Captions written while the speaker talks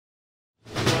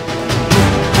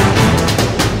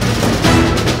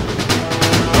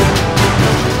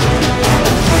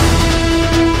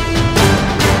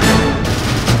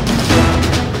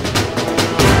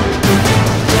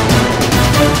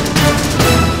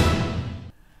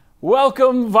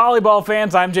Welcome, volleyball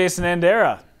fans. I'm Jason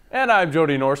Andera. And I'm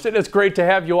Jody Norstedt. It's great to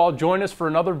have you all join us for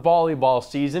another volleyball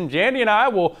season. Jandy and I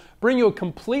will bring you a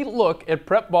complete look at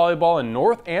prep volleyball in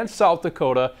North and South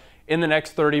Dakota in the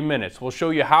next 30 minutes. We'll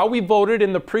show you how we voted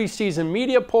in the preseason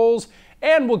media polls,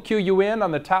 and we'll cue you in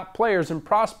on the top players and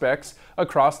prospects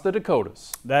across the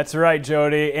Dakotas. That's right,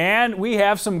 Jody. And we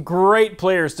have some great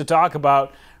players to talk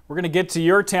about. We're going to get to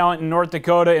your talent in North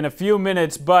Dakota in a few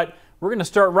minutes, but we're going to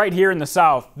start right here in the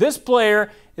South. This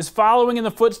player is following in the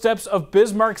footsteps of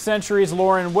Bismarck Century's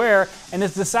Lauren Ware and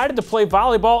has decided to play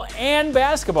volleyball and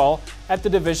basketball at the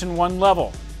Division I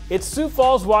level. It's Sioux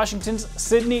Falls, Washington's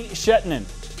Sydney Shetinen.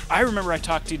 I remember I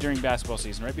talked to you during basketball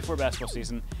season, right before basketball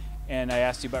season, and I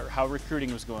asked you about how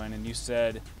recruiting was going, and you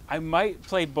said, I might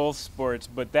play both sports,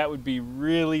 but that would be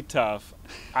really tough.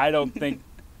 I don't think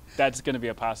that's going to be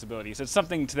a possibility. You said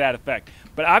something to that effect,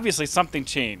 but obviously something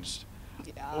changed.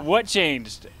 Yeah. What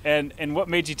changed, and what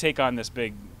made you take on this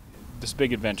big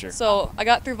adventure? So I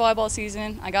got through volleyball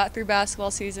season, I got through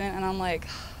basketball season, and I'm like,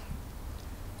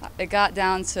 it got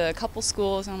down to a couple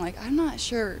schools, and I'm like, I'm not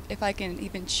sure if I can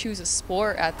even choose a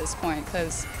sport at this point,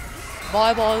 because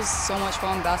volleyball is so much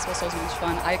fun, basketball is so much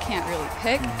fun, I can't really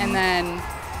pick. And then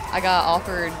I got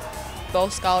offered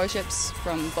both scholarships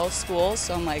from both schools,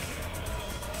 so I'm like,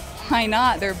 why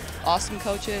not? They're awesome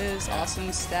coaches,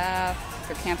 awesome staff.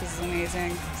 Their campus is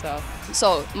amazing.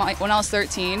 So when I was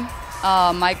 13,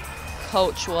 my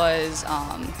coach was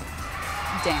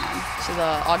Dan. She's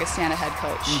the Augustana head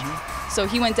coach. So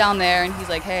he went down there and he's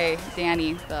like, hey,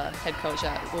 Danny, the head coach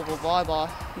at Louisville Volleyball,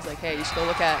 he's like, hey, you should go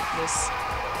look at this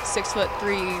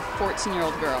 6'3",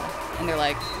 14-year-old girl. And they're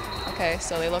like, okay.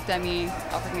 So they looked at me,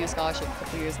 offered me a scholarship a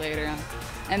couple years later.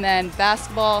 And then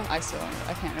basketball, I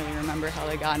can't really remember how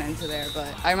they got into there, but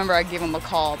I remember I gave them a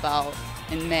call about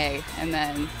in May, and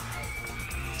then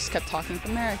just kept talking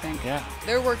from there, I think. Yeah.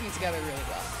 They're working together really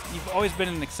well. You've always been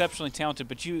an exceptionally talented,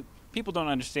 but people don't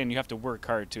understand you have to work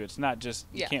hard too. It's not just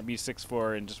you can't be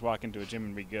 6'4" and just walk into a gym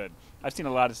and be good. I've seen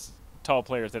a lot of tall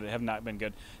players that have not been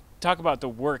good. Talk about the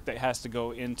work that has to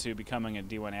go into becoming a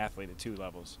D1 athlete at 2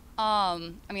 levels. I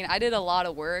mean, I did a lot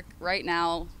of work. Right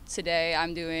now, today,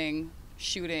 I'm doing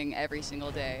shooting every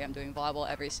single day. I'm doing volleyball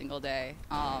every single day.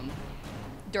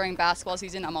 During basketball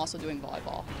season, I'm also doing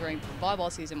volleyball. During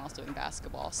volleyball season, I'm also doing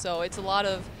basketball. So it's a lot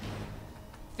of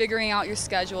figuring out your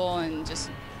schedule and just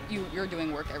you're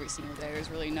doing work every single day. There's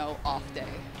really no off day.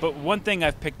 But one thing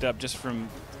I've picked up just from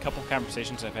a couple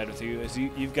conversations I've had with you is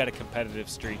you've got a competitive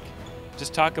streak.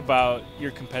 Just talk about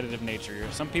your competitive nature.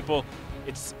 Some people,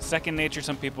 it's second nature.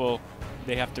 Some people,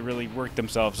 they have to really work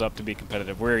themselves up to be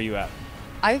competitive. Where are you at?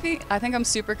 I think I'm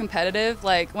super competitive.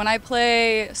 Like when I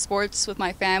play sports with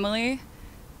my family,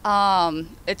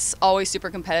 it's always super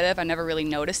competitive. I never really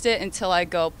noticed it until I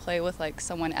go play with like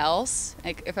someone else.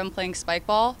 Like if I'm playing spike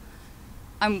ball,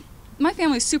 my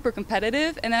family's super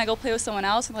competitive, and then I go play with someone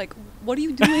else. I'm like, what are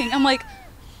you doing? I'm like,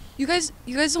 you guys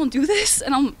don't do this,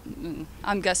 and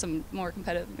I guess I'm more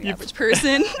competitive than the average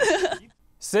person.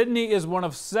 Sydney is one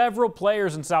of several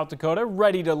players in South Dakota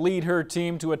ready to lead her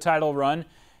team to a title run.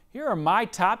 Here are my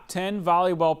top 10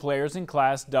 volleyball players in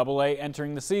Class AA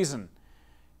entering the season.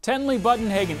 Tenley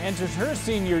Buttonhagen enters her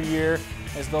senior year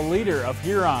as the leader of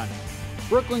Huron.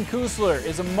 Brooklyn Kusler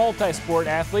is a multi-sport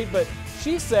athlete, but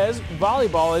she says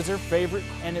volleyball is her favorite,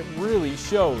 and it really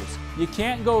shows. You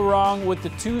can't go wrong with the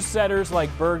 2 setters like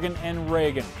Bergen and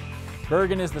Reagan.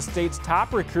 Bergen is the state's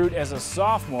top recruit as a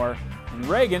sophomore, and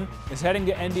Reagan is heading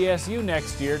to NDSU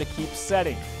next year to keep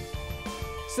setting.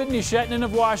 Sydney Shetinen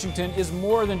of Washington is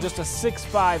more than just a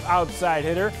 6'5" outside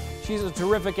hitter. She's a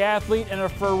terrific athlete and a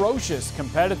ferocious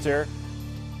competitor.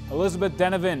 Elizabeth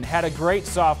Denevan had a great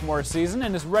sophomore season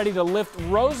and is ready to lift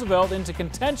Roosevelt into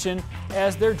contention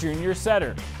as their junior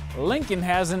setter. Lincoln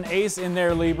has an ace in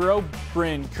their libero,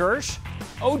 Bryn Kirsch.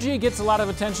 OG gets a lot of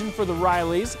attention for the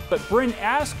Rileys, but Bryn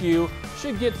Askew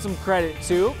should get some credit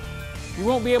too. You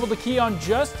won't be able to key on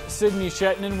just Sydney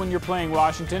Shetinen when you're playing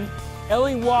Washington.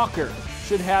 Ellie Walker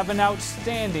should have an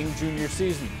outstanding junior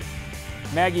season.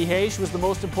 Maggie Haish was the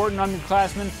most important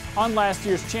underclassman on last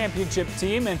year's championship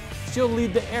team, and she'll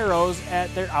lead the Arrows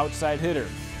at their outside hitter.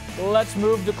 Let's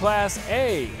move to Class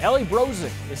A. Ellie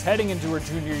Brozick is heading into her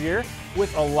junior year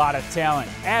with a lot of talent.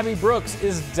 Abby Brooks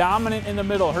is dominant in the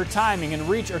middle. Her timing and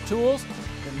reach are tools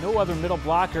that no other middle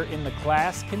blocker in the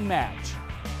class can match.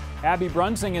 Abby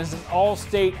Brunsing is an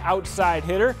all-state outside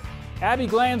hitter. Abby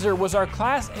Glanzer was our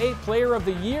Class A Player of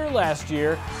the Year last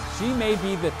year. She may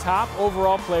be the top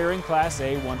overall player in Class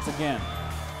A once again.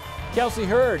 Kelsey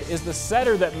Hurd is the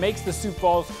setter that makes the Sioux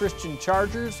Falls Christian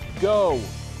Chargers go.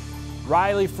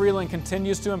 Riley Freeland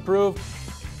continues to improve.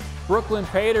 Brooklyn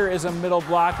Pater is a middle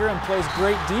blocker and plays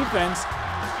great defense.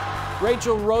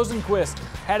 Rachel Rosenquist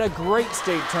had a great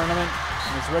state tournament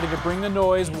and is ready to bring the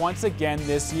noise once again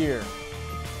this year.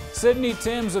 Sydney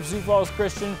Timms of Sioux Falls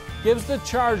Christian gives the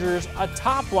Chargers a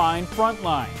top-line front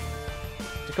line.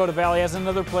 Dakota Valley has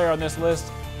another player on this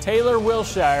list, Taylor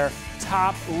Wilshire,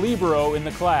 top libero in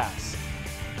the class.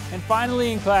 And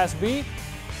finally in Class B,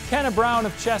 Kenna Brown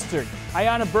of Chester.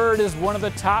 Ayanna Bird is one of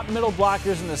the top middle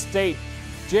blockers in the state.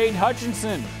 Jade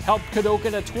Hutchinson helped Kadoka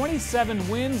to 27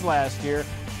 wins last year.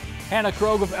 Hannah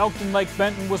Krogh of Elkton Lake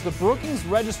Benton was the Brookings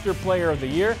Register Player of the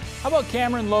Year. How about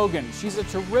Cameron Logan? She's a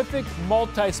terrific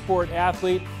multi-sport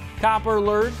athlete. Copper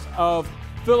Lurz of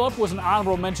Phillip was an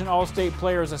honorable mention All-State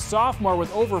player as a sophomore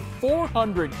with over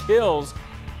 400 kills.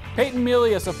 Peyton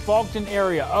Milius of Faulkton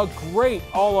area, a great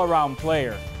all-around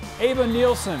player. Ava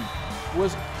Nielsen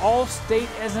was All-State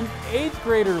as an 8th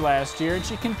grader last year, and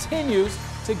she continues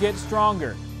to get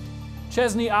stronger.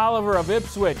 Chesney Oliver of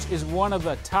Ipswich is one of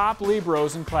the top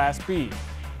liberos in Class B.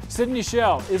 Sydney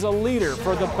Schell is a leader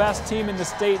for the best team in the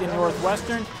state in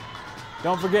Northwestern.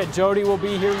 Don't forget, Jody will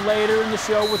be here later in the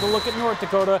show with a look at North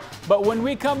Dakota, but when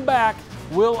we come back,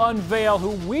 we'll unveil who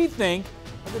we think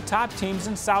are the top teams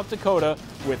in South Dakota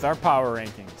with our power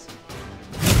rankings.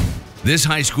 This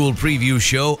high school preview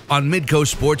show on Midco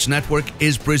Sports Network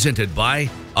is presented by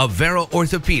Avera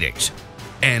Orthopedics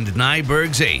and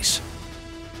Nyberg's Ace.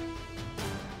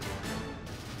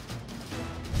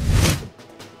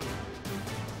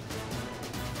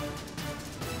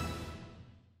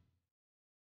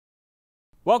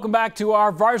 Welcome back to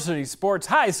our Varsity Sports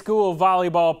High School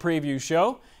Volleyball Preview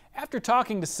Show. After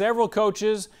talking to several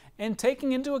coaches and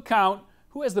taking into account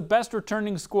who has the best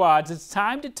returning squads, it's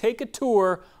time to take a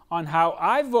tour on how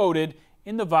I voted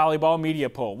in the volleyball media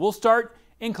poll. We'll start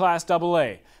in Class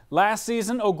AA. Last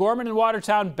season, O'Gorman and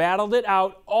Watertown battled it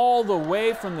out all the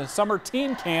way from the summer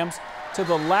team camps to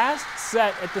the last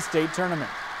set at the state tournament.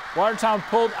 Watertown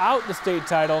pulled out the state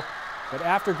title, but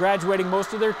after graduating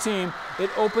most of their team, it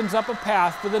opens up a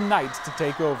path for the Knights to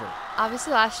take over.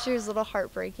 Obviously last year was a little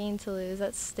heartbreaking to lose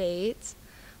at state,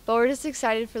 but we're just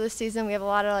excited for this season. We have a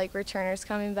lot of returners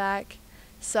coming back.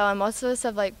 So most of us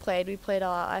have played. We played a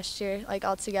lot last year,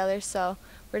 all together. So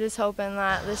we're just hoping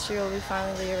that this year will be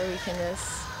finally the year where we can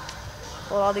just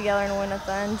pull it all together and win at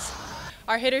the end.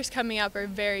 Our hitters coming up are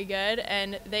very good,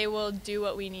 and they will do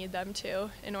what we need them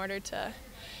to in order to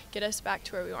get us back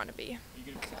to where we want to be.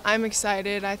 I'm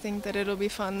excited. I think that it'll be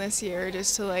fun this year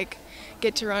just to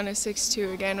get to run a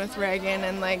 6-2 again with Reagan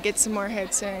and get some more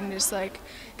hits in, just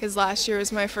because last year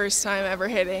was my first time ever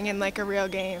hitting in a real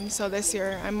game. So this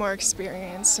year I'm more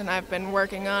experienced and I've been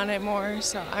working on it more,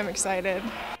 so I'm excited.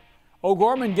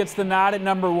 O'Gorman gets the nod at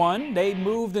number 1. They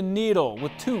move the needle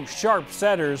with 2 sharp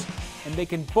setters, and they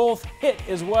can both hit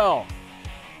as well.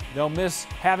 They'll miss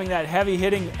having that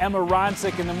heavy-hitting Emma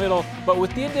Ronsick in the middle, but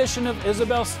with the addition of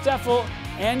Isabel Steffel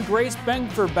and Grace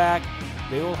Bengfer back,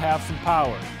 they will have some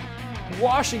power.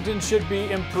 Washington should be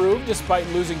improved despite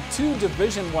losing 2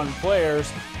 Division I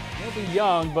players. They'll be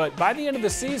young, but by the end of the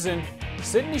season,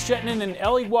 Sydney Shetland and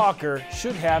Ellie Walker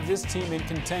should have this team in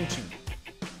contention.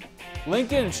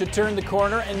 Lincoln should turn the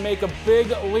corner and make a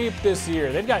big leap this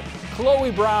year. They've got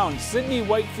Chloe Brown, Sydney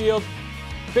Whitefield,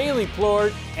 Bailey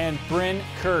Plord, and Bryn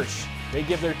Kirsch. They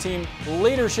give their team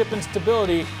leadership and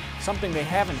stability, something they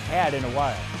haven't had in a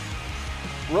while.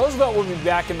 Roosevelt will be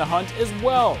back in the hunt as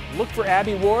well. Look for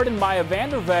Abby Ward and Maya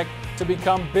Vanderveck to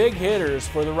become big hitters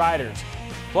for the Riders.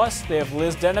 Plus, they have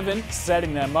Liz Denovan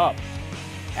setting them up.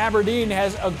 Aberdeen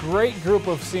has a great group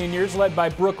of seniors led by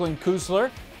Brooklyn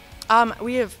Kusler.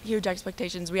 We have huge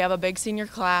expectations. We have a big senior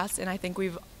class, and I think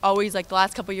we've always, the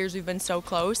last couple of years, we've been so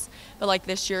close. But,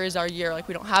 this year is our year.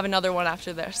 We don't have another one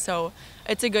after this. So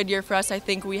it's a good year for us. I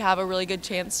think we have a really good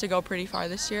chance to go pretty far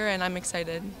this year, and I'm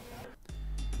excited.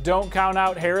 Don't count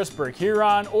out Harrisburg,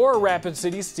 Huron, or Rapid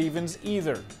City Stevens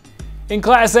either. In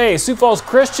Class A, Sioux Falls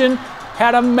Christian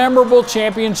had a memorable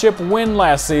championship win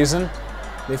last season.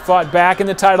 They fought back in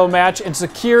the title match and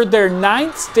secured their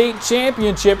 9th state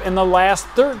championship in the last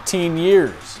 13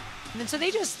 years. And so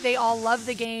they all love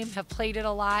the game, have played it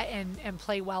a lot, and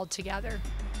play well together.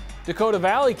 Dakota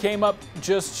Valley came up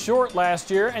just short last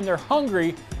year, and they're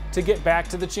hungry to get back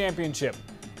to the championship.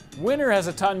 Winter has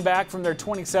a ton back from their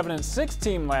 27-6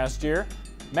 team last year.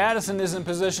 Madison is in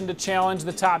position to challenge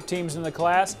the top teams in the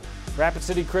class. Rapid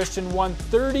City Christian won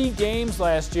 30 games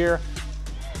last year.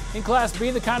 In Class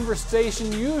B, the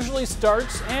conversation usually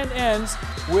starts and ends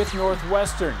with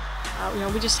Northwestern.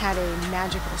 We just had a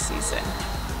magical season.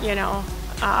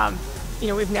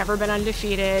 We've never been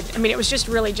undefeated. It was just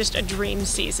really just a dream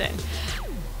season.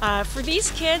 For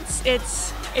these kids,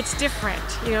 it's it's different,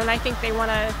 and I think they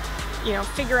want to,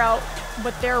 figure out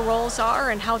what their roles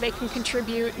are and how they can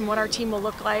contribute and what our team will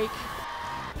look like.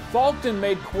 Faulkton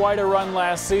made quite a run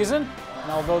last season,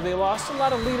 and although they lost a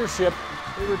lot of leadership,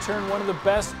 they returned one of the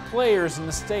best players in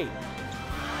the state.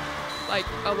 Like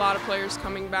a lot of players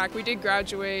coming back. We did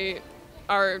graduate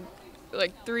our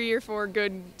 3 or 4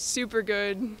 good, super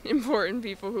good, important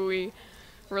people who we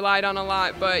relied on a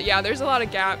lot. But yeah, there's a lot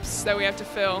of gaps that we have to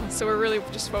fill. So we're really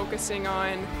just focusing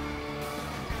on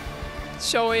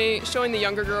showing the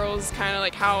younger girls kind of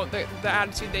like how the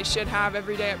attitude they should have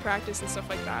every day at practice and stuff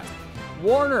like that.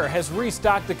 Warner has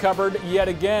restocked the cupboard yet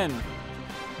again.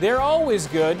 They're always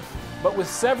good, but with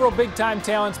several big-time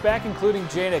talents back, including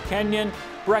Jada Kenyon,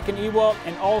 Brecken Ewalt,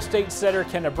 and All-State setter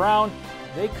Kenna Brown,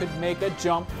 they could make a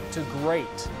jump to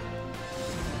great.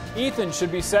 Ethan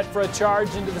should be set for a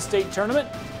charge into the state tournament.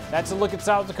 That's a look at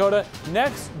South Dakota.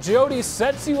 Next, Jody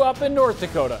sets you up in North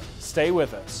Dakota. Stay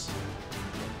with us.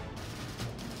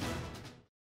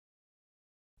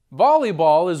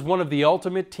 Volleyball is one of the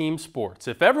ultimate team sports.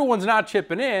 If everyone's not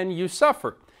chipping in, you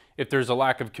suffer. If there's a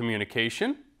lack of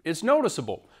communication, it's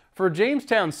noticeable. For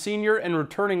Jamestown senior and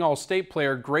returning All-State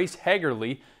player Grace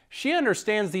Hagerly, she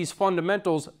understands these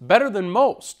fundamentals better than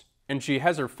most, and she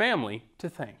has her family to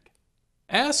thank.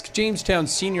 Ask Jamestown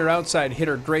senior outside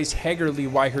hitter Grace Hagerly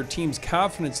why her team's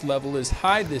confidence level is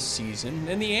high this season,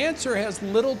 and the answer has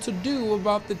little to do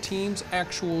about the team's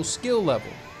actual skill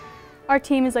level. Our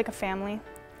team is like a family,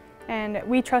 and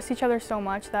we trust each other so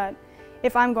much that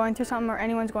if I'm going through something or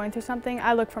anyone's going through something,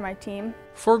 I look for my team.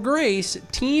 For Grace,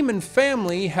 team and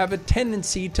family have a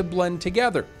tendency to blend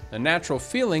together, a natural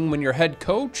feeling when your head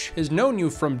coach has known you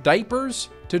from diapers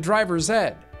to driver's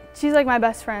ed. She's like my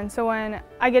best friend, so when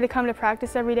I get to come to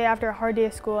practice every day after a hard day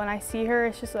of school and I see her,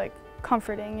 it's just like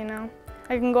comforting,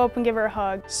 I can go up and give her a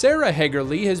hug. Sarah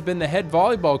Hagerly has been the head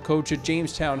volleyball coach at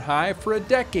Jamestown High for a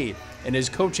decade and is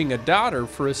coaching a daughter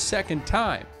for a second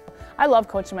time. I love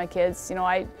coaching my kids.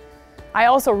 I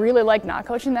also really like not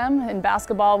coaching them. In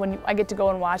basketball, when I get to go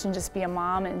and watch and just be a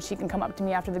mom, and she can come up to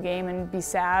me after the game and be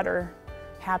sad or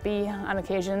happy on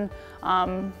occasion,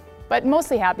 but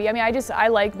mostly happy. I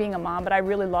like being a mom, but I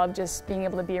really love just being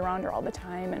able to be around her all the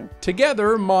time. And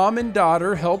together, mom and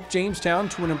daughter helped Jamestown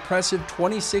to an impressive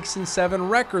 26-7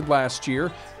 record last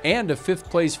year and a 5th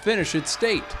place finish at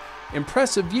state.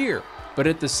 Impressive year. But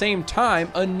at the same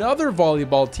time, another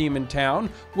volleyball team in town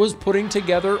was putting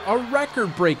together a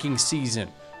record-breaking season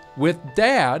with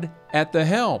Dad at the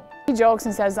helm. He jokes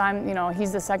and says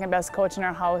he's the second best coach in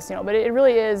our house, but it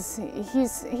really is,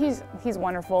 he's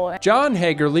wonderful. John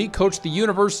Hagerly coached the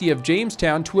University of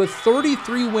Jamestown to a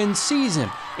 33-win season,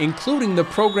 including the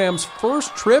program's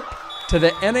first trip to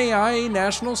the NAIA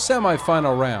National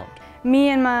Semifinal round. Me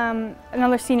and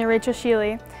another senior, Rachel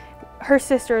Sheely, her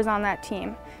sister is on that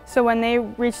team. So when they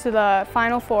reached to the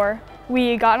Final Four,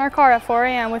 we got in our car at 4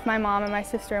 a.m. with my mom and my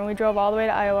sister, and we drove all the way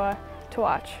to Iowa to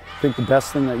watch. I think the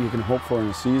best thing that you can hope for in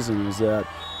a season is that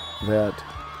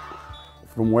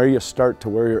from where you start to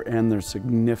where you end, there's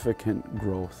significant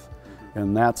growth.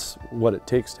 And that's what it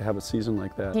takes to have a season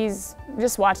like that. He's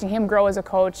just watching him grow as a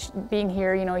coach, being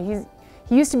here,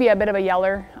 he used to be a bit of a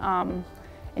yeller. And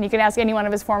you can ask any one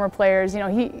of his former players,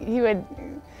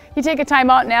 he'd take a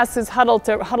timeout and ask his huddle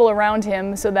to huddle around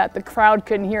him so that the crowd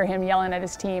couldn't hear him yelling at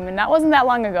his team, and that wasn't that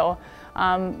long ago.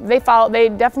 They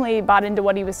definitely bought into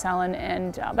what he was selling,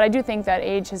 but I do think that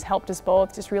age has helped us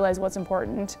both just realize what's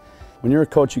important. When you're a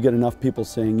coach, you get enough people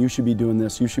saying, you should be doing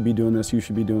this, you should be doing this, you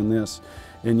should be doing this,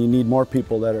 and you need more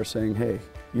people that are saying, hey,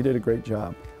 you did a great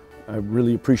job. I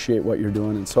really appreciate what you're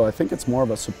doing, and so I think it's more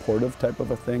of a supportive type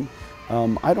of a thing.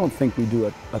 I don't think we do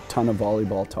a ton of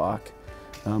volleyball talk.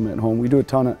 At home. We do a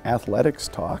ton of athletics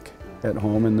talk at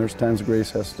home, and there's times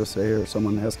Grace has to say, or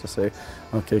someone has to say,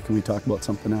 okay, can we talk about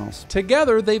something else?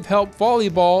 Together, they've helped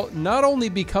volleyball not only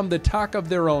become the talk of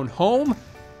their own home,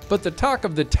 but the talk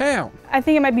of the town. I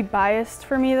think it might be biased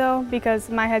for me though,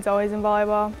 because my head's always in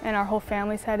volleyball, and our whole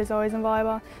family's head is always in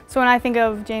volleyball. So when I think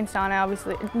of Jamestown,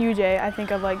 UJ, I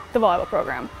think of the volleyball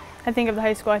program. I think of the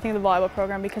high school, I think of the volleyball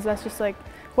program, because that's just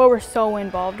what we're so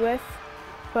involved with.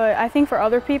 But I think for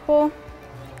other people,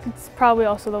 it's probably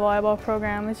also the volleyball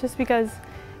program. It's just because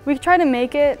we try to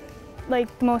make it the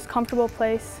most comfortable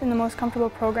place and the most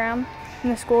comfortable program in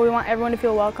the school. We want everyone to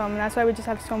feel welcome, and that's why we just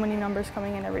have so many numbers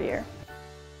coming in every year.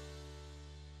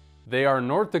 They are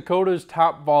North Dakota's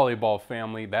top volleyball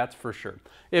family, that's for sure.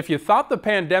 If you thought the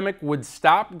pandemic would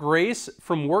stop Grace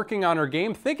from working on her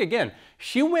game, think again.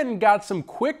 She went and got some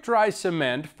quick dry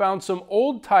cement, found some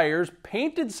old tires,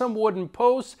 painted some wooden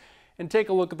posts, and take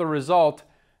a look at the result.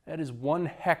 That is one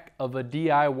heck of a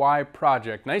DIY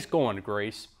project. Nice going,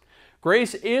 Grace.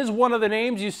 Grace is one of the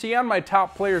names you see on my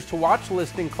top players to watch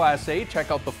list in Class A.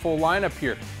 Check out the full lineup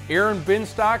here. Erin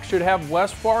Binstock should have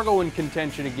West Fargo in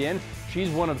contention again. She's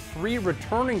one of 3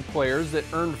 returning players that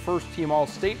earned first-team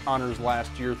All-State honors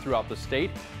last year throughout the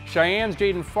state. Cheyenne's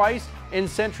Jaden Feist and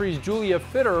Century's Julia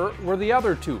Fitterer were the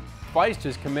other 2. Feist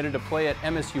is committed to play at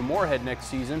MSU Moorhead next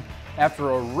season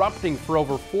after erupting for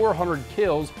over 400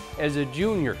 kills as a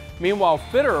junior. Meanwhile,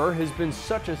 Fitterer has been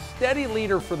such a steady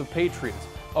leader for the Patriots,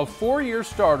 a 4-year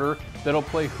starter that'll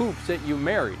play hoops at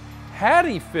UMary.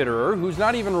 Hattie Fitterer, who's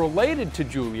not even related to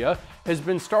Julia, has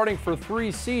been starting for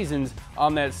 3 seasons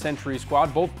on that Century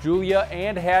squad. Both Julia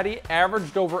and Hattie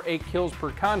averaged over 8 kills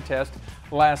per contest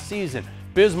last season.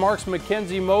 Bismarck's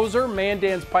Mackenzie Moser,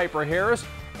 Mandan's Piper Harris,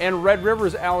 and Red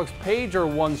River's Alex Page are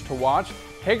ones to watch.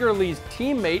 Hegerly's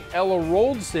teammate Ella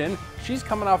Roldson, she's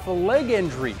coming off a leg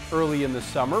injury early in the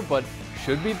summer, but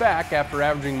should be back after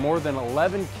averaging more than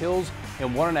 11 kills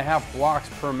and 1.5 blocks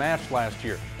per match last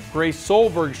year. Grace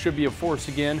Solberg should be a force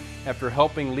again after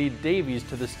helping lead Davies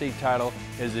to the state title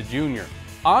as a junior.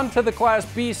 On to the Class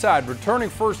B side, returning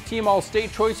first-team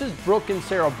All-State choices, Brooke and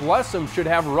Sarah Blessum should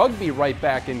have rugby right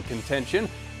back in contention.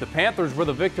 The Panthers were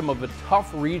the victim of a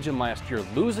tough region last year,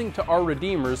 losing to our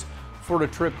Redeemers for the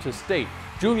trip to state.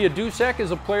 Julia Dusek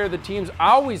is a player the teams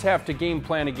always have to game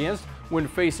plan against when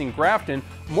facing Grafton.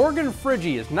 Morgan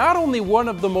Frigge is not only one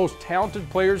of the most talented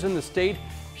players in the state,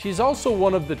 she's also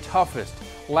one of the toughest.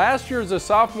 Last year as a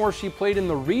sophomore, she played in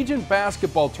the region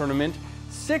basketball tournament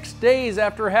 6 days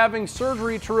after having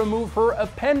surgery to remove her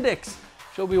appendix.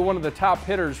 She'll be one of the top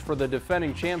hitters for the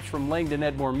defending champs from Langdon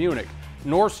Edmore Munich.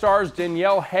 North Star's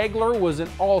Danielle Hagler was an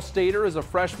all-stater as a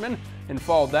freshman and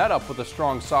followed that up with a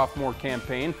strong sophomore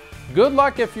campaign. Good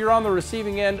luck if you're on the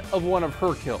receiving end of one of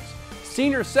her kills.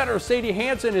 Senior setter Sadie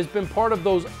Hansen has been part of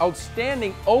those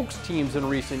outstanding Oaks teams in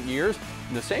recent years,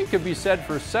 and the same could be said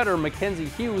for setter Mackenzie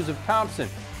Hughes of Thompson.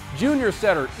 Junior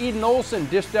setter Eden Olson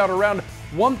dished out around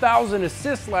 1,000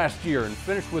 assists last year and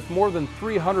finished with more than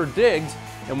 300 digs,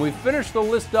 and we finished the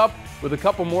list up with a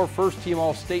couple more first-team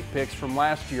All-State picks from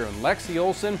last year, and Lexi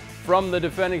Olson from the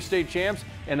defending state champs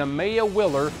and Amaya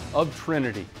Willer of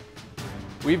Trinity.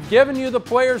 We've given you the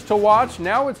players to watch.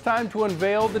 Now it's time to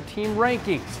unveil the team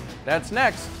rankings. That's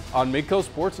next on Midco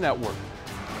Sports Network.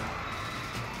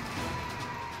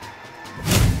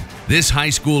 This high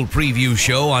school preview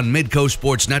show on Midco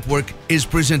Sports Network is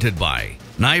presented by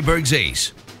Nyberg's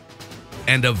Ace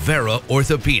and Andera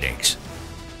Orthopedics.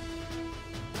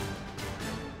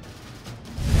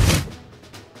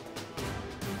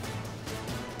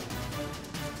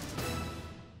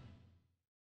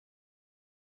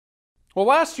 Well,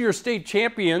 last year's state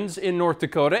champions in North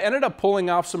Dakota ended up pulling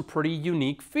off some pretty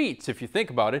unique feats, if you think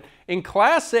about it. In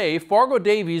Class A, Fargo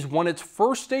Davies won its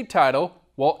first state title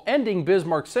while ending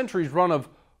Bismarck Century's run of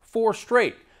 4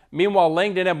 straight. Meanwhile,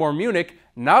 Langdon Edmore Munich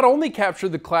not only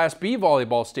captured the Class B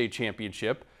volleyball state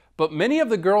championship, but many of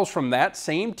the girls from that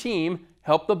same team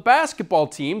helped the basketball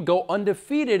team go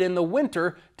undefeated in the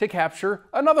winter to capture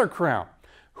another crown.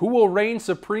 Who will reign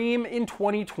supreme in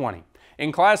 2020?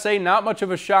 In Class A, not much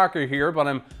of a shocker here, but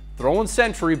I'm throwing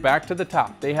Century back to the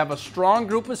top. They have a strong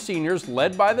group of seniors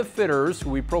led by the Fitterers,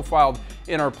 who we profiled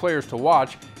in our players to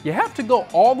watch. You have to go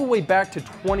all the way back to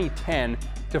 2010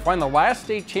 to find the last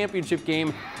state championship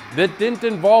game that didn't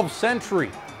involve Century.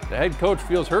 The head coach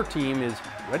feels her team is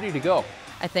ready to go.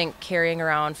 I think carrying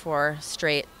around 4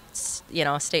 straight,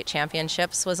 state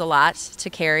championships was a lot to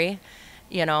carry.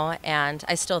 And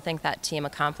I still think that team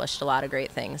accomplished a lot of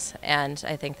great things. And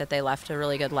I think that they left a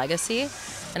really good legacy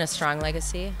and a strong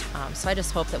legacy. So I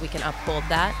just hope that we can uphold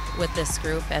that with this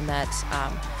group and that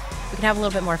we can have a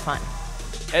little bit more fun.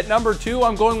 At number 2,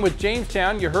 I'm going with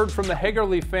Jamestown. You heard from the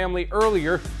Hegerly family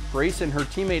earlier. Grace and her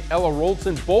teammate Ella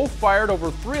Roldson both fired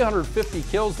over 350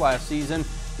 kills last season.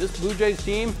 This Blue Jays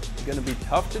team is going to be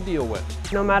tough to deal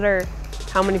with. No matter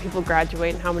how many people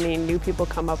graduate and how many new people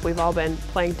come up, we've all been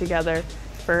playing together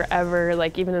forever,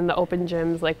 even in the open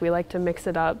gyms. We like to mix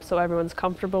it up so everyone's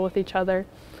comfortable with each other.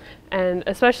 And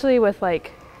especially with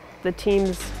the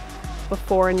teams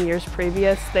before and years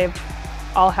previous, they've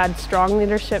all had strong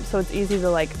leadership, so it's easy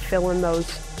to fill in those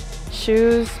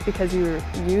shoes because you're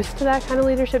used to that kind of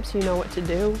leadership, so you know what to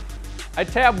do. I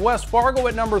tab West Fargo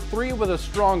at number 3 with a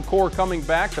strong core coming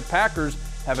back. The Packers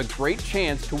have a great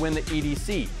chance to win the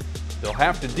EDC. They'll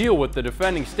have to deal with the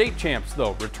defending state champs,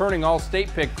 though. Returning All-State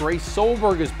pick Grace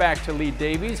Solberg is back to lead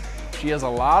Davies. She has a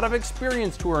lot of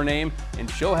experience to her name, and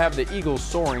she'll have the Eagles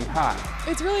soaring high.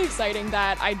 It's really exciting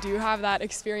that I do have that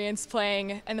experience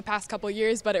playing in the past couple of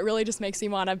years, but it really just makes me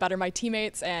want to better my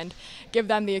teammates and give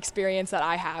them the experience that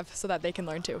I have so that they can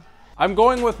learn too. I'm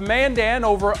going with Mandan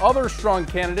over other strong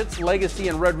candidates, Legacy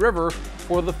and Red River,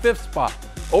 for the 5th spot.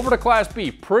 Over to Class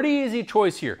B, pretty easy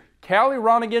choice here. Callie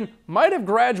Ronigan might have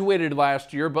graduated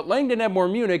last year, but Langdon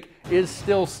Edmore Munich is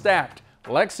still stacked.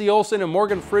 Lexi Olsen and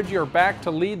Morgan Friggi are back to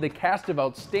lead the cast of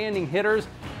outstanding hitters.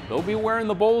 They'll be wearing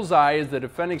the bullseye as the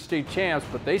defending state champs,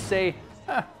 but they say,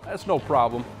 that's no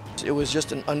problem. It was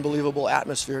just an unbelievable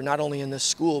atmosphere, not only in this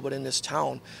school, but in this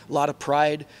town. A lot of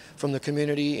pride from the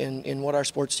community in what our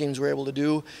sports teams were able to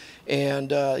do.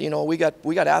 And, you know, we got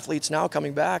athletes now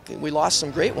coming back. We lost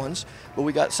some great ones, but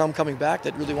we got some coming back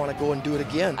that really want to go and do it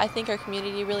again. I think our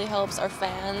community really helps, our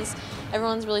fans.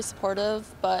 Everyone's really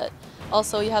supportive, but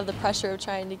also you have the pressure of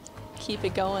trying to keep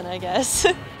it going, I guess.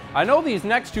 I know these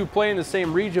next two play in the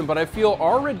same region, but I feel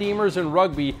our Redeemers in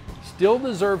rugby still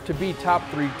deserve to be top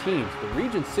 3 teams. The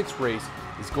Region 6 race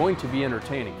is going to be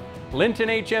entertaining. Linton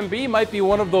HMB might be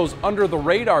one of those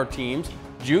under-the-radar teams.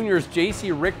 Juniors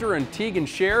J.C. Richter and Tegan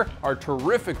Scher are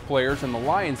terrific players, and the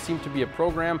Lions seem to be a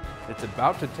program that's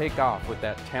about to take off with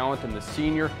that talent in the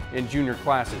senior and junior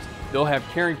classes. They'll have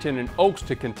Carrington and Oaks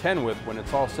to contend with when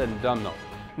it's all said and done, though.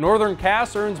 Northern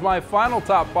Cass earns my final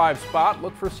top 5 spot.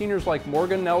 Look for seniors like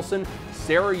Morgan Nelson,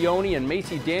 Sarah Yoni, and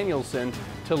Macy Danielson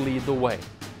to lead the way.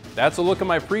 That's a look at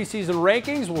my preseason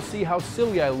rankings. We'll see how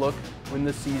silly I look when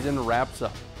the season wraps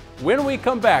up. When we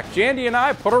come back, Jandy and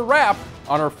I put a wrap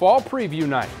on our fall preview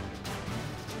night.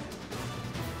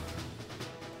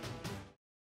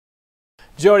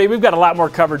 Jody, we've got a lot more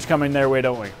coverage coming their way,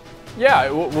 don't we?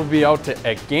 Yeah, we'll be out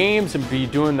at games and be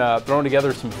doing throwing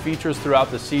together some features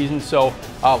throughout the season. So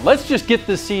let's just get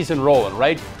this season rolling,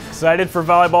 right? Excited for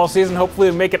volleyball season. Hopefully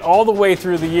we'll make it all the way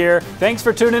through the year. Thanks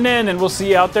for tuning in, and we'll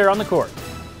see you out there on the court.